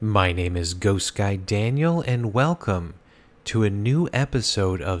My name is Ghost Guy Daniel, and welcome to a new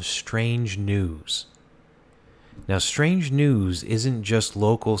episode of Strange News. Now, Strange News isn't just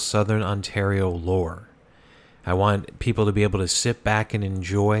local Southern Ontario lore. I want people to be able to sit back and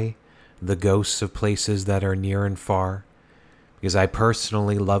enjoy the ghosts of places that are near and far, because I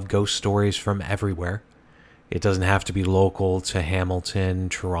personally love ghost stories from everywhere. It doesn't have to be local to Hamilton,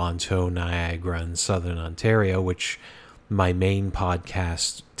 Toronto, Niagara, and Southern Ontario, which my main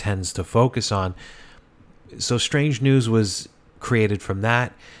podcast tends to focus on. So Strange News was created from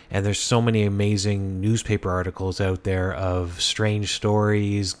that, and there's so many amazing newspaper articles out there of strange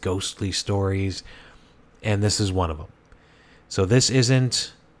stories, ghostly stories, and this is one of them. So this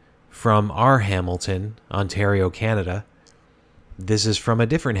isn't from our Hamilton, Ontario, Canada. This is from a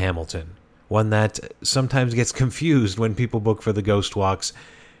different Hamilton, one that sometimes gets confused when people book for the ghost walks,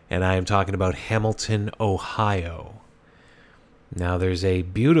 and I am talking about Hamilton, Ohio. Now, there's a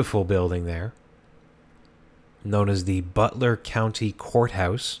beautiful building there known as the Butler County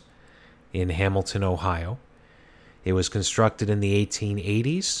Courthouse in Hamilton, Ohio. It was constructed in the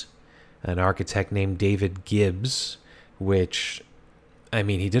 1880s. An architect named David Gibbs, which,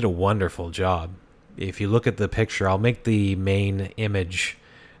 he did a wonderful job. If you look at the picture, I'll make the main image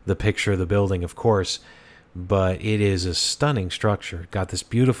the picture of the building, of course, but it is a stunning structure. Got this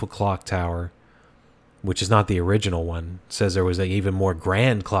beautiful clock tower, which is not the original one. It says there was an even more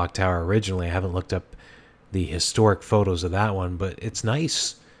grand clock tower originally. I haven't looked up the historic photos of that one, but it's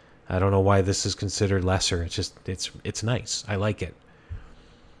nice. I don't know why this is considered lesser. It's nice. I like it.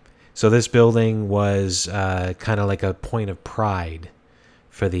 So this building was kind of like a point of pride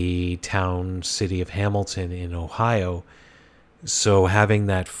for the city of Hamilton in Ohio. So having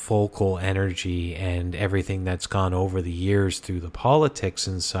that focal energy and everything that's gone over the years through the politics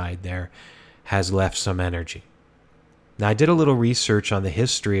inside there has left some energy. Now, I did a little research on the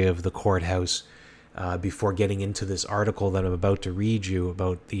history of the courthouse before getting into this article that I'm about to read you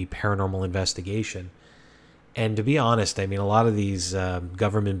about the paranormal investigation. And to be honest, a lot of these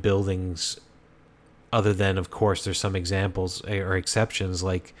government buildings, other than, of course, there's some examples or exceptions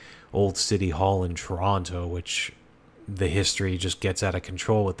like Old City Hall in Toronto, which the history just gets out of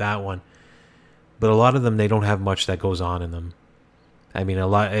control with that one. But a lot of them, they don't have much that goes on in them.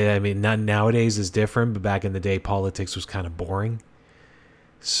 Not nowadays is different, but back in the day, politics was kind of boring.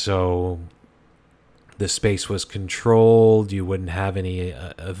 So the space was controlled. You wouldn't have any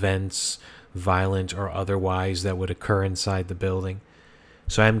events, violent or otherwise, that would occur inside the building.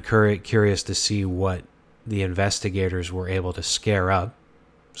 So I'm curious to see what the investigators were able to scare up,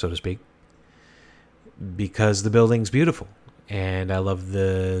 so to speak, because the building's beautiful. And I love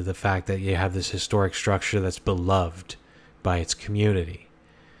the fact that you have this historic structure that's beloved by its community.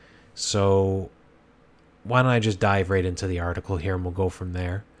 So why don't I just dive right into the article here and we'll go from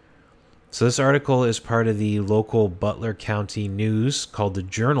there. So this article is part of the local Butler County News called the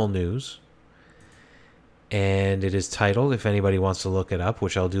Journal News. And it is titled, if anybody wants to look it up,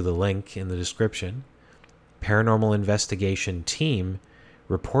 which I'll do the link in the description, Paranormal Investigation Team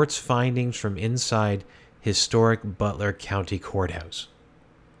Reports Findings from Inside Historic Butler County Courthouse.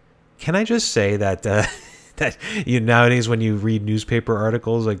 Can I just say that nowadays when you read newspaper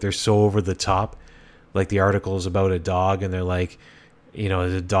articles, like, they're so over the top. Like the article's about a dog and they're like,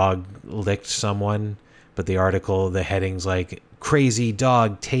 the dog licked someone, but the heading's like, crazy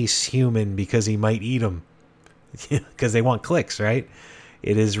dog tastes human because he might eat him. Because they want clicks, right?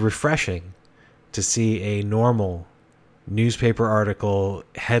 It is refreshing to see a normal newspaper article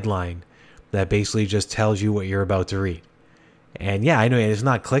headline that basically just tells you what you're about to read. And yeah, I know it's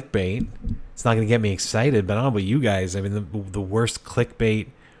not clickbait. It's not going to get me excited, but I don't know about you guys. The worst clickbait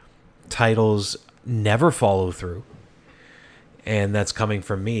titles never follow through. And that's coming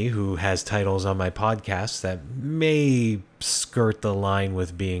from me, who has titles on my podcast that may skirt the line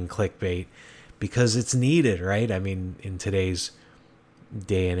with being clickbait because it's needed, right? In today's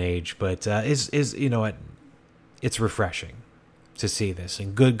day and age. But it's refreshing to see this,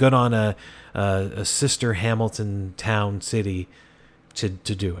 and good on a sister Hamilton town city to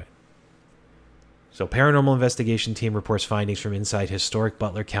do it. So, Paranormal Investigation Team reports findings from inside historic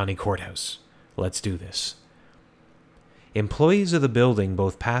Butler County Courthouse. Let's do this. Employees of the building,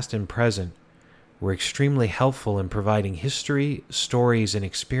 both past and present, were extremely helpful in providing history, stories, and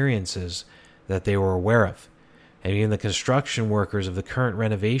experiences that they were aware of. And even the construction workers of the current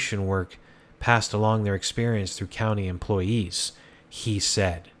renovation work passed along their experience through county employees, he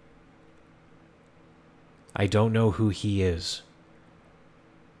said. I don't know who he is.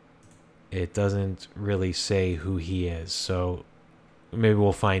 It doesn't really say who he is, so maybe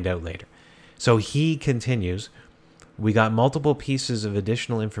we'll find out later. So he continues, We got multiple pieces of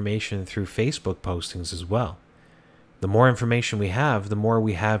additional information through Facebook postings as well. The more information we have, the more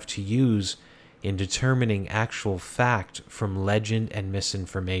we have to use in determining actual fact from legend and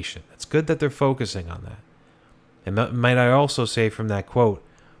misinformation. It's good that they're focusing on that. And might I also say from that quote,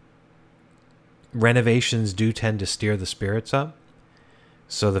 renovations do tend to steer the spirits up.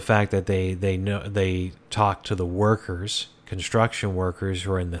 So the fact that they talk to the workers, construction workers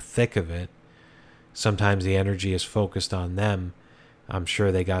who are in the thick of it, sometimes the energy is focused on them. I'm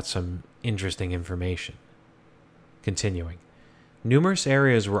sure they got some interesting information. Continuing. Numerous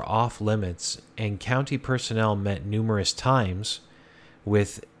areas were off limits, and county personnel met numerous times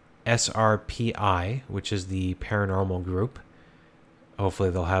with SRPI, which is the paranormal group.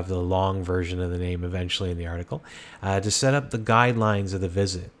 Hopefully they'll have the long version of the name eventually in the article, to set up the guidelines of the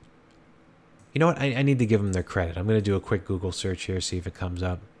visit. You know what? I need to give them their credit. I'm going to do a quick Google search here, see if it comes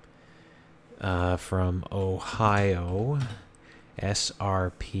up. From Ohio,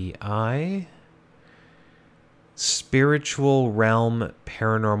 SRPI, Spiritual Realm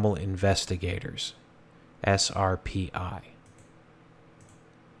Paranormal Investigators, SRPI.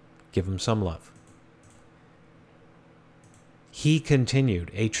 Give them some love. He continued,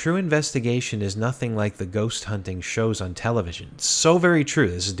 a true investigation is nothing like the ghost hunting shows on television. So very true.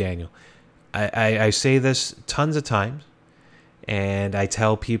 This is Daniel. I say this tons of times, and I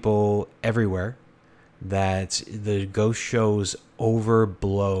tell people everywhere that the ghost shows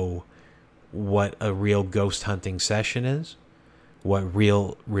overblow what a real ghost hunting session is, what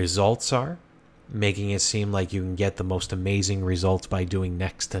real results are, making it seem like you can get the most amazing results by doing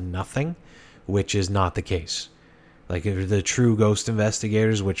next to nothing, which is not the case. Like the true ghost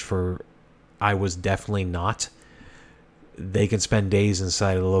investigators, which I was definitely not, they can spend days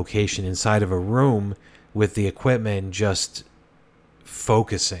inside of a location, inside of a room with the equipment just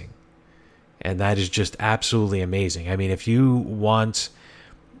focusing. And that is just absolutely amazing. I mean, if you want,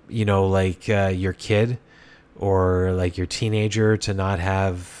 like your kid or like your teenager to not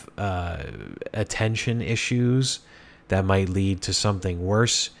have attention issues that might lead to something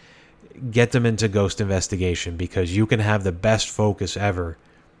worse, get them into ghost investigation, because you can have the best focus ever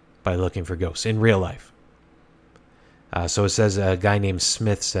by looking for ghosts in real life. So it says a guy named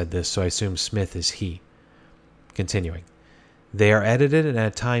Smith said this, so I assume Smith is he. Continuing. They are edited and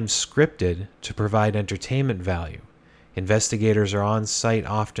at times scripted to provide entertainment value. Investigators are on site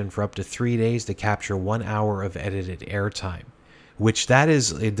often for up to 3 days to capture 1 hour of edited airtime, which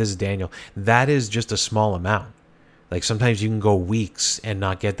this is Daniel, that is just a small amount. Like sometimes you can go weeks and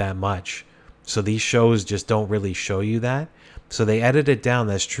not get that much. So these shows just don't really show you that. So they edit it down,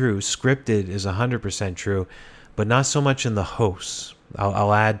 that's true. Scripted is 100% true, but not so much in the hosts.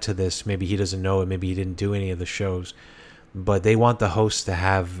 I'll add to this, maybe he doesn't know it, maybe he didn't do any of the shows. But they want the hosts to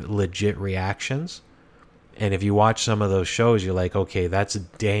have legit reactions. And if you watch some of those shows, you're like, okay, that's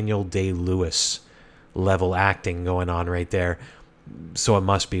Daniel Day-Lewis level acting going on right there. So it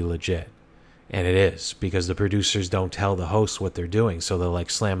must be legit. And it is, because the producers don't tell the hosts what they're doing. So they'll like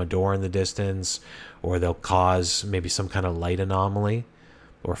slam a door in the distance, or they'll cause maybe some kind of light anomaly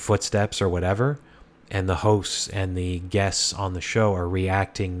or footsteps or whatever. And the hosts and the guests on the show are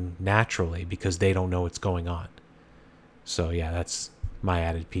reacting naturally because they don't know what's going on. So yeah, that's my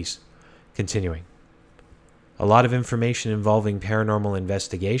added piece. Continuing. A lot of information involving paranormal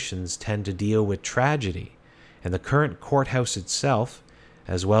investigations tend to deal with tragedy, and the current courthouse itself,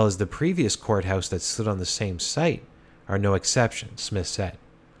 as well as the previous courthouse that stood on the same site, are no exception, Smith said.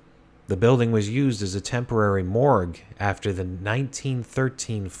 The building was used as a temporary morgue after the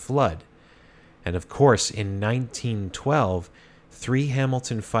 1913 flood, and of course in 1912, 3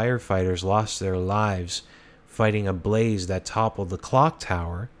 Hamilton firefighters lost their lives fighting a blaze that toppled the clock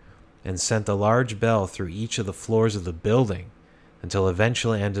tower and sent a large bell through each of the floors of the building until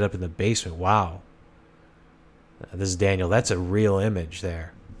eventually ended up in the basement. Wow. This is Daniel. That's a real image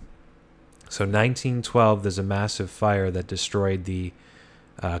there. So 1912, there's a massive fire that destroyed the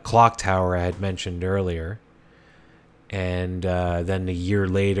clock tower I had mentioned earlier. And then a year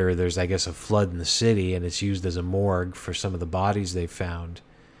later, there's, I guess, a flood in the city, and it's used as a morgue for some of the bodies they found.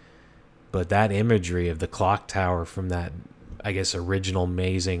 But that imagery of the clock tower from that, I guess, original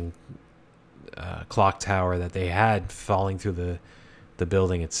amazing clock tower that they had falling through the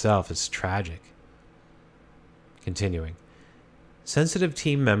building itself is tragic. Continuing. Sensitive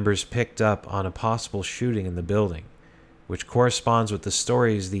team members picked up on a possible shooting in the building, which corresponds with the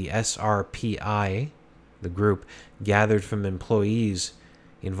stories the SRPI, the group, gathered from employees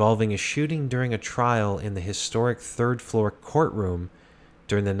involving a shooting during a trial in the historic third-floor courtroom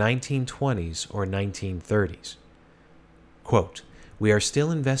during the 1920s or 1930s. Quote, "We are still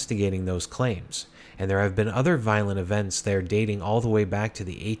investigating those claims, and there have been other violent events there dating all the way back to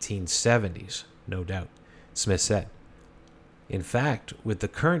the 1870s, no doubt, Smith said. In fact, with the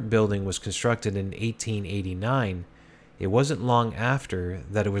current building was constructed in 1889, it wasn't long after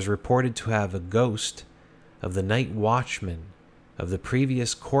that it was reported to have a ghost of the night watchman of the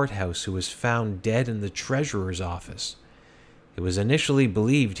previous courthouse who was found dead in the treasurer's office. It was initially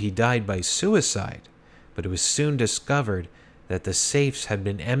believed he died by suicide, but it was soon discovered that the safes had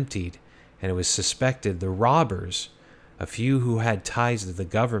been emptied, and it was suspected the robbers, a few who had ties to the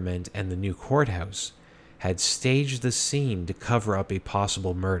government and the new courthouse, had staged the scene to cover up a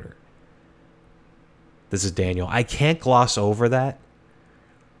possible murder. This is Daniel. I can't gloss over that.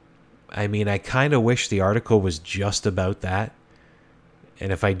 I mean, I kind of wish the article was just about that.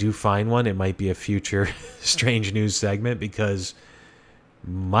 And if I do find one, it might be a future Strange News segment because,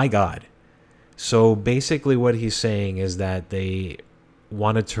 my God. So basically what he's saying is that they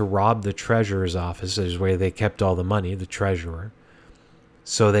wanted to rob the treasurer's office, is where they kept all the money, the treasurer.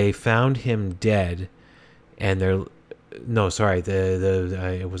 So they found him dead, and it was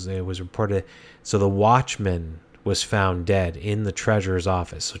reported. So the watchman was found dead in the treasurer's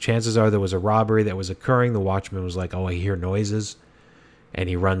office. So chances are there was a robbery that was occurring. The watchman was like, "Oh, I hear noises," and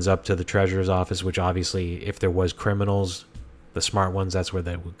he runs up to the treasurer's office. Which obviously, if there was criminals, the smart ones, that's where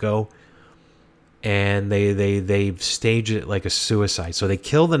they would go. And they stage it like a suicide. So they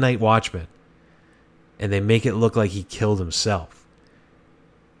kill the night watchman, and they make it look like he killed himself.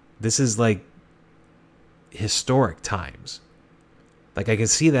 This is like historic times. Like, I can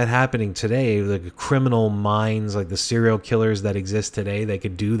see that happening today. Like, criminal minds, like the serial killers that exist today, they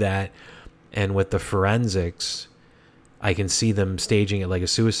could do that. And with the forensics, I can see them staging it like a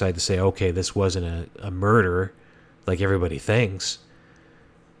suicide to say, okay, this wasn't a murder like everybody thinks.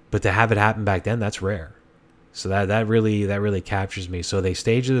 But to have it happen back then, that's rare. So that really captures me. So they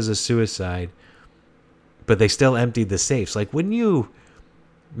staged it as a suicide, but they still emptied the safes. Like, wouldn't you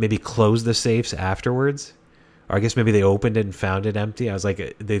maybe close the safes afterwards? Or I guess maybe they opened it and found it empty. I was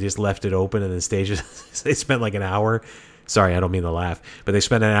like, they just left it open and then staged it. They spent like an hour. Sorry, I don't mean to laugh, but they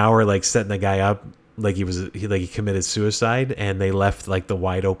spent an hour like setting the guy up like he committed suicide, and they left like the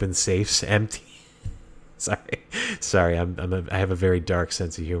wide open safes empty. Sorry, I have a very dark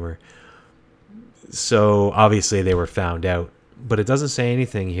sense of humor. So obviously they were found out, but it doesn't say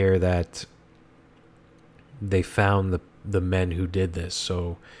anything here that they found the men who did this.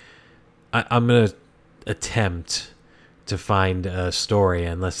 So I'm gonna attempt to find a story,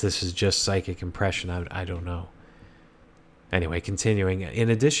 unless this is just psychic impression. I don't know. Anyway, continuing. In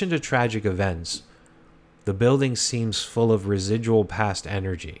addition to tragic events, the building seems full of residual past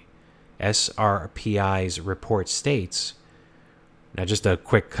energy. SRPI's report states, now just a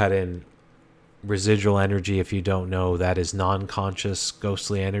quick cut in, residual energy, if you don't know, that is non-conscious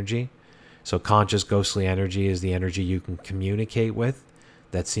ghostly energy. So conscious ghostly energy is the energy you can communicate with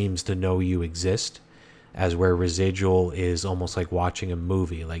that seems to know you exist, as where residual is almost like watching a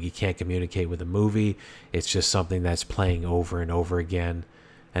movie. Like, you can't communicate with a movie, it's just something that's playing over and over again,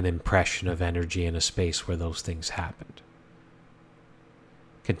 an impression of energy in a space where those things happened.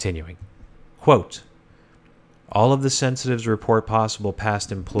 Continuing. Quote, all of the sensitives report possible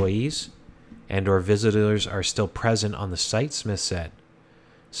past employees and or visitors are still present on the site, Smith said.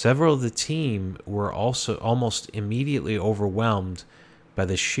 Several of the team were also almost immediately overwhelmed by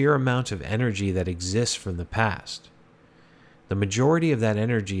the sheer amount of energy that exists from the past. The majority of that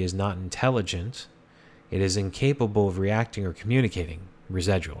energy is not intelligent. It is incapable of reacting or communicating.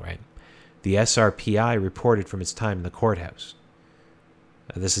 Residual, right? The SRPI reported from its time in the courthouse.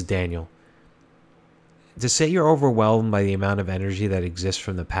 This is Daniel. To say you're overwhelmed by the amount of energy that exists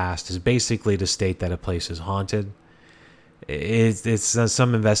from the past is basically to state that a place is haunted. It's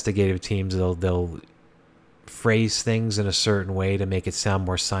some investigative teams, they'll phrase things in a certain way to make it sound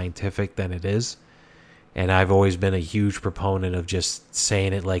more scientific than it is. And I've always been a huge proponent of just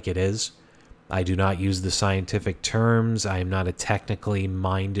saying it like it is. I do not use the scientific terms. I am not a technically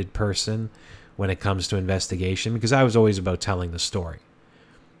minded person when it comes to investigation, because I was always about telling the story.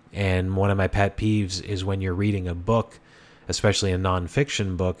 And one of my pet peeves is when you're reading a book, especially a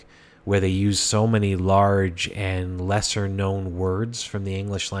nonfiction book, where they use so many large and lesser known words from the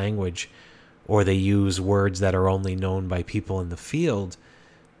English language, or they use words that are only known by people in the field.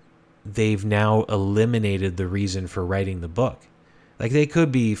 They've now eliminated the reason for writing the book. Like, they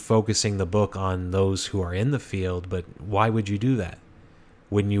could be focusing the book on those who are in the field, but why would you do that?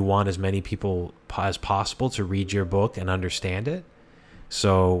 Wouldn't you want as many people as possible to read your book and understand it?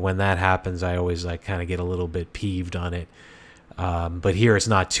 So when that happens, I always kind of get a little bit peeved on it. But here it's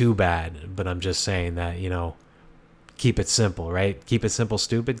not too bad. But I'm just saying that, keep it simple, right? Keep it simple,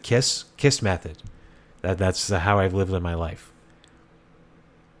 stupid. KISS method. That's how I've lived in my life.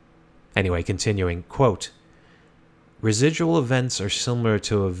 Anyway, continuing, quote, residual events are similar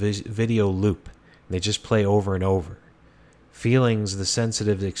to a video loop. They just play over and over. Feelings the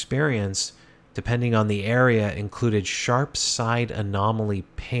sensitive experience, depending on the area, included sharp side abdominal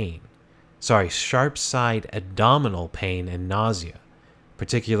pain and nausea,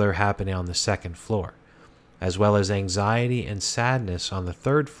 particularly happening on the second floor, as well as anxiety and sadness on the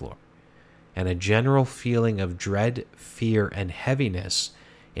third floor, and a general feeling of dread, fear, and heaviness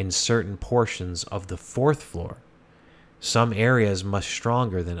in certain portions of the fourth floor. Some areas much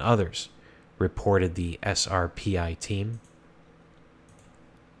stronger than others, reported the SRPI team.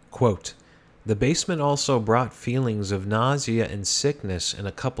 Quote, the basement also brought feelings of nausea and sickness in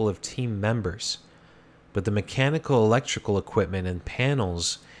a couple of team members, but the mechanical electrical equipment and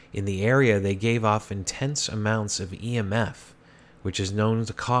panels in the area they gave off intense amounts of EMF, which is known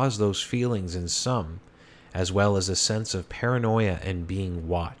to cause those feelings in some, as well as a sense of paranoia and being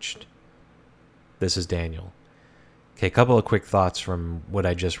watched. This is Daniel. Okay, a couple of quick thoughts from what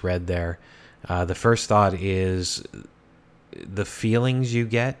I just read there. The first thought is the feelings you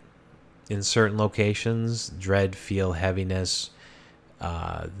get in certain locations, dread, feel, heaviness,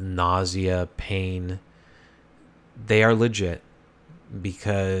 nausea, pain, they are legit,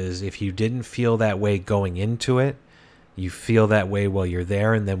 because if you didn't feel that way going into it, you feel that way while you're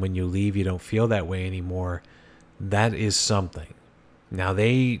there, and then when you leave you don't feel that way anymore. That is something. Now,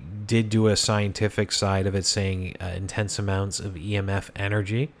 they did do a scientific side of it, saying intense amounts of EMF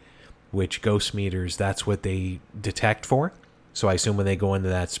energy, which ghost meters, that's what they detect for. So I assume when they go into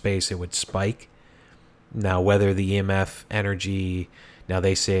that space, it would spike. Now, whether the EMF energy, now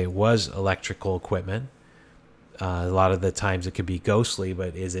they say it was electrical equipment. A lot of the times it could be ghostly,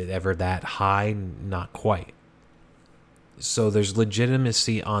 but is it ever that high? Not quite. So there's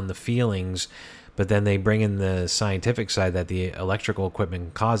legitimacy on the feelings, but then they bring in the scientific side that the electrical equipment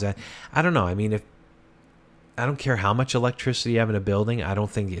can cause that. I don't know. I mean, I don't care how much electricity you have in a building, I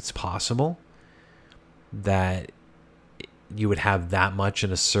don't think it's possible that you would have that much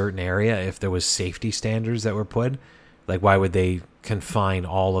in a certain area if there was safety standards that were put. Like, why would they confine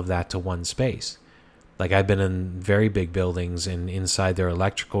all of that to one space? Like, I've been in very big buildings and inside their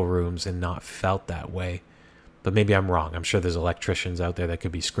electrical rooms and not felt that way. But maybe I'm wrong. I'm sure there's electricians out there that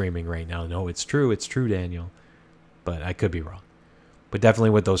could be screaming right now, no, it's true, Daniel. But I could be wrong. But definitely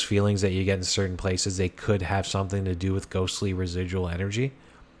with those feelings that you get in certain places, they could have something to do with ghostly residual energy.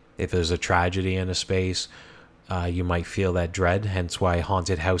 If there's a tragedy in a space, you might feel that dread, hence why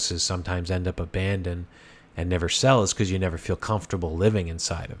haunted houses sometimes end up abandoned and never sell, is because you never feel comfortable living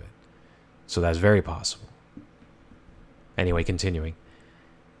inside of it. So that's very possible. Anyway, continuing.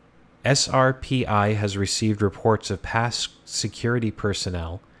 SRPI has received reports of past security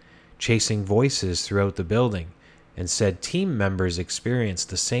personnel chasing voices throughout the building and said team members experienced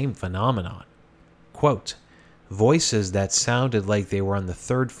the same phenomenon. Quote, voices that sounded like they were on the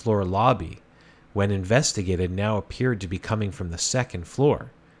third floor lobby, when investigated, now appeared to be coming from the second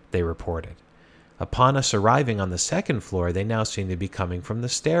floor, they reported. Upon us arriving on the second floor, they now seemed to be coming from the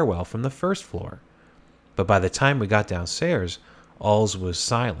stairwell from the first floor. But by the time we got downstairs, all was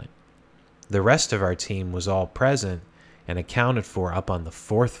silent. The rest of our team was all present and accounted for up on the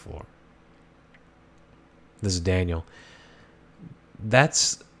fourth floor. This is Daniel.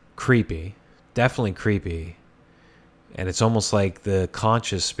 That's creepy. Definitely creepy. And it's almost like the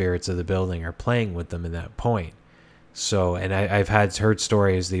conscious spirits of the building are playing with them in that point. So, and I've heard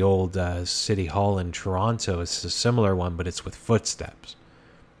stories, the old City Hall in Toronto, it's a similar one, but it's with footsteps.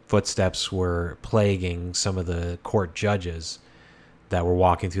 Footsteps were plaguing some of the court judges that were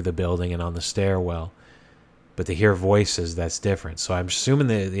walking through the building and on the stairwell. But to hear voices, that's different. So I'm assuming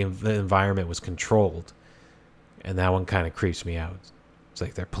the environment was controlled. And that one kind of creeps me out. It's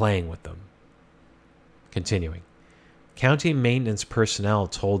like they're playing with them. Continuing. County maintenance personnel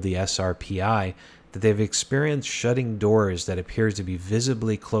told the SRPI that they've experienced shutting doors that appears to be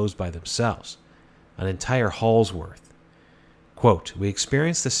visibly closed by themselves, an entire hall's worth. Quote, we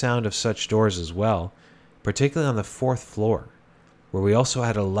experienced the sound of such doors as well, particularly on the fourth floor, where we also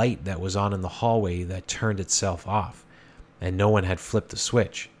had a light that was on in the hallway that turned itself off, and no one had flipped the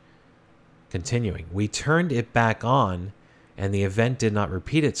switch. Continuing, we turned it back on, and the event did not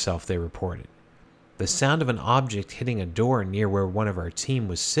repeat itself, they reported. The sound of an object hitting a door near where one of our team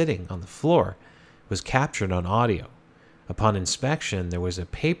was sitting on the floor was captured on audio. Upon inspection, there was a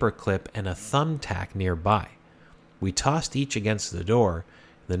paper clip and a thumbtack nearby. We tossed each against the door.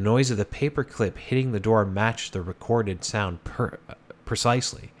 The noise of the paper clip hitting the door matched the recorded sound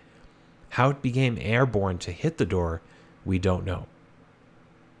precisely. How it became airborne to hit the door, we don't know.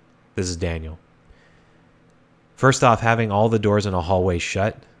 This is Daniel. First off, having all the doors in a hallway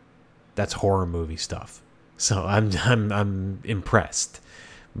shut, that's horror movie stuff. So I'm impressed.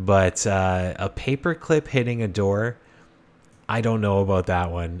 But a paperclip hitting a door, I don't know about that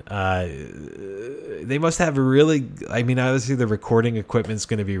one. They must have I mean, obviously the recording equipment's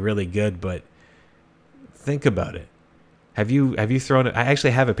going to be really good, but think about it. Have you thrown it? I actually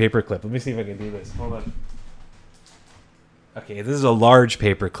have a paperclip. Let me see if I can do this. Hold on. Okay, this is a large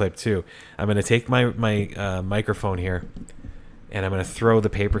paperclip too. I'm going to take my microphone here, and I'm going to throw the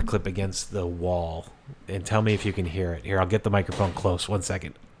paperclip against the wall, and tell me if you can hear it. Here, I'll get the microphone close. 1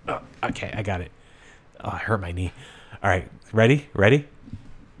 second. Oh, okay, I got it. Oh, I hurt my knee. All right, ready?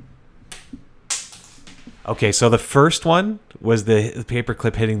 Okay, so the first one was the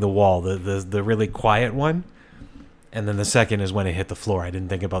paperclip hitting the wall, the really quiet one. And then the second is when it hit the floor. I didn't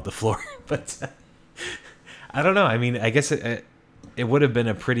think about the floor, but I don't know. I mean, I guess it would have been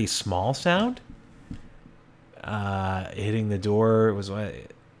a pretty small sound. Hitting the door was what.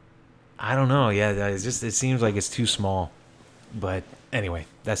 I don't know. Yeah, it seems like it's too small. But anyway,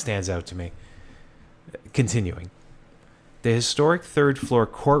 that stands out to me. Continuing. The historic third floor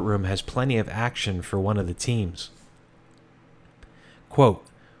courtroom has plenty of action for one of the teams. Quote,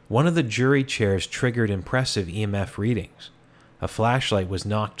 one of the jury chairs triggered impressive EMF readings. A flashlight was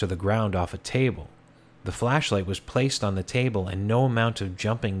knocked to the ground off a table. The flashlight was placed on the table and no amount of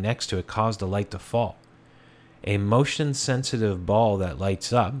jumping next to it caused the light to fall. A motion-sensitive ball that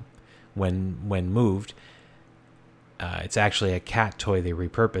lights up when moved, it's actually a cat toy they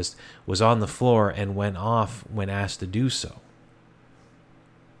repurposed, was on the floor and went off when asked to do so.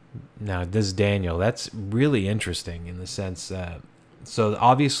 Now, this is Daniel. That's really interesting in the sense that, so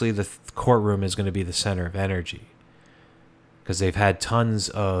obviously the courtroom is going to be the center of energy because they've had tons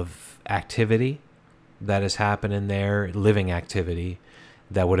of activity that has happened in there, living activity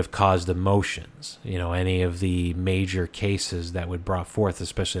that would have caused emotions. You know, any of the major cases that would brought forth,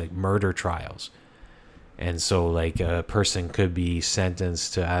 especially like murder trials. And so like a person could be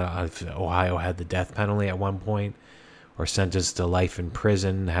sentenced to, I don't know if Ohio had the death penalty at one point, or sentenced to life in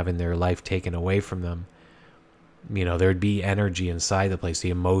prison, having their life taken away from them. You know, there'd be energy inside the place, the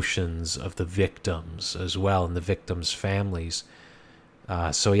emotions of the victims as well, and the victims' families.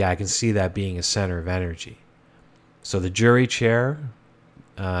 So yeah, I can see that being a center of energy. So the jury chair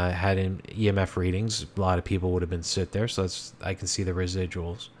had EMF readings. A lot of people would have been sit there, so I can see the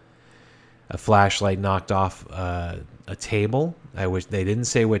residuals. A flashlight knocked off a table. I wish they didn't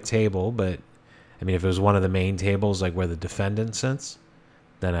say what table, but I mean, if it was one of the main tables, like where the defendant sits,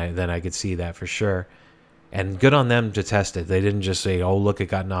 then I could see that for sure. And good on them to test it. They didn't just say, "Oh, look, it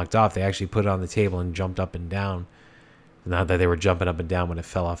got knocked off." They actually put it on the table and jumped up and down. Not that they were jumping up and down when it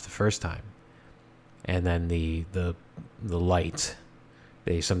fell off the first time. And then the light.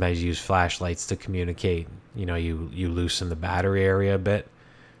 They sometimes use flashlights to communicate. You know, you loosen the battery area a bit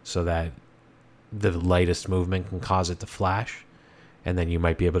so that the lightest movement can cause it to flash. And then you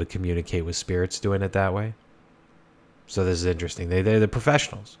might be able to communicate with spirits doing it that way. So this is interesting. They're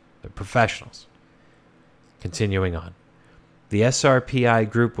professionals. They're professionals. Continuing on. The SRPI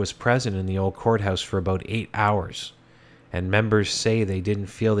group was present in the old courthouse for about 8 hours, and members say they didn't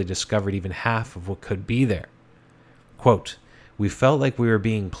feel they discovered even half of what could be there. Quote, we felt like we were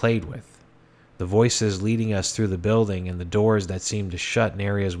being played with. The voices leading us through the building and the doors that seemed to shut in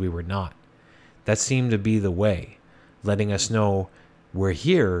areas we were not. That seemed to be the way, letting us know we're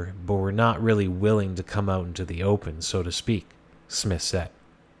here, but we're not really willing to come out into the open, so to speak, Smith said.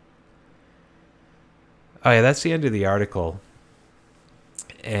 Oh yeah, that's the end of the article.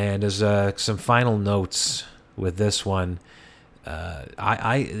 And as some final notes with this one,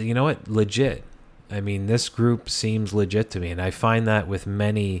 you know what, legit. I mean, this group seems legit to me, and I find that with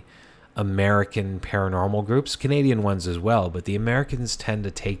many American paranormal groups, Canadian ones as well, but the Americans tend to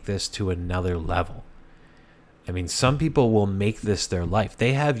take this to another level. I mean, some people will make this their life.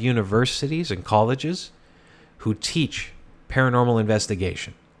 They have universities and colleges who teach paranormal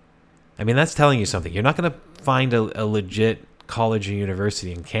investigation. I mean, that's telling you something. You're not going to find a legit college or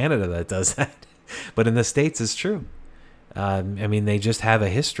university in Canada that does that. But in the States, it's true. I mean, they just have a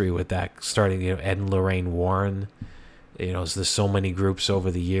history with that, starting, you know, Ed and Lorraine Warren. You know, there's so many groups over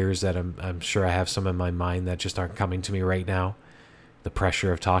the years that I'm sure I have some in my mind that just aren't coming to me right now. The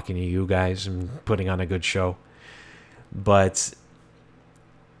pressure of talking to you guys and putting on a good show. But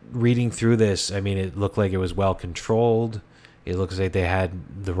reading through this, I mean, it looked like it was well controlled. It looks like they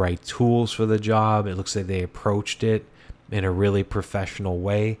had the right tools for the job. It looks like they approached it in a really professional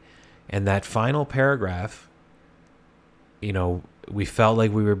way. And that final paragraph, you know, we felt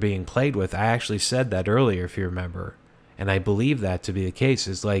like we were being played with. I actually said that earlier, if you remember. And I believe that to be the case.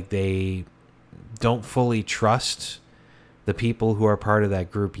 It's like they don't fully trust the people who are part of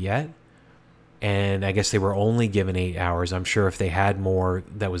that group yet. And I guess they were only given 8 hours. I'm sure if they had more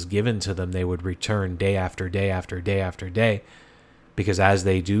that was given to them, they would return day after day after day after day. Because as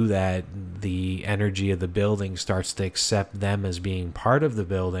they do that, the energy of the building starts to accept them as being part of the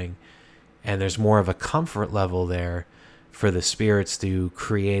building. And there's more of a comfort level there for the spirits to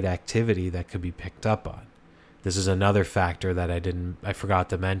create activity that could be picked up on. This is another factor that I forgot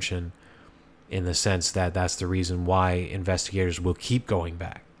to mention, in the sense that that's the reason why investigators will keep going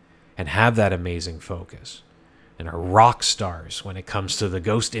back and have that amazing focus and are rock stars when it comes to the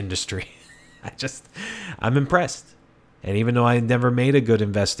ghost industry. I'm impressed. And even though I never made a good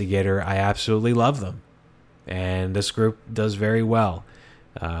investigator, I absolutely love them. And this group does very well.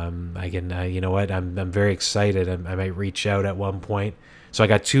 You know what? I'm very excited. I might reach out at one point. So I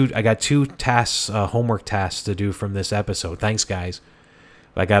got two tasks, homework tasks to do from this episode. Thanks, guys.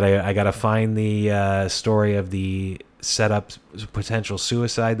 I gotta find the story of the set up potential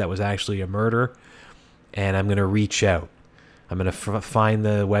suicide that was actually a murder, and I'm gonna reach out. I'm gonna find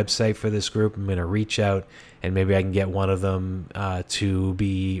the website for this group. I'm gonna reach out, and maybe I can get one of them to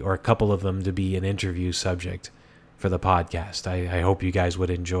be, or a couple of them to be, an interview subject for the podcast. I hope you guys would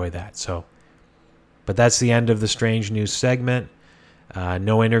enjoy that. So, but that's the end of the Strange News segment.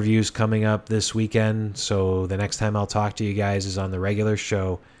 No interviews coming up this weekend, so the next time I'll talk to you guys is on the regular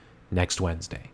show next Wednesday.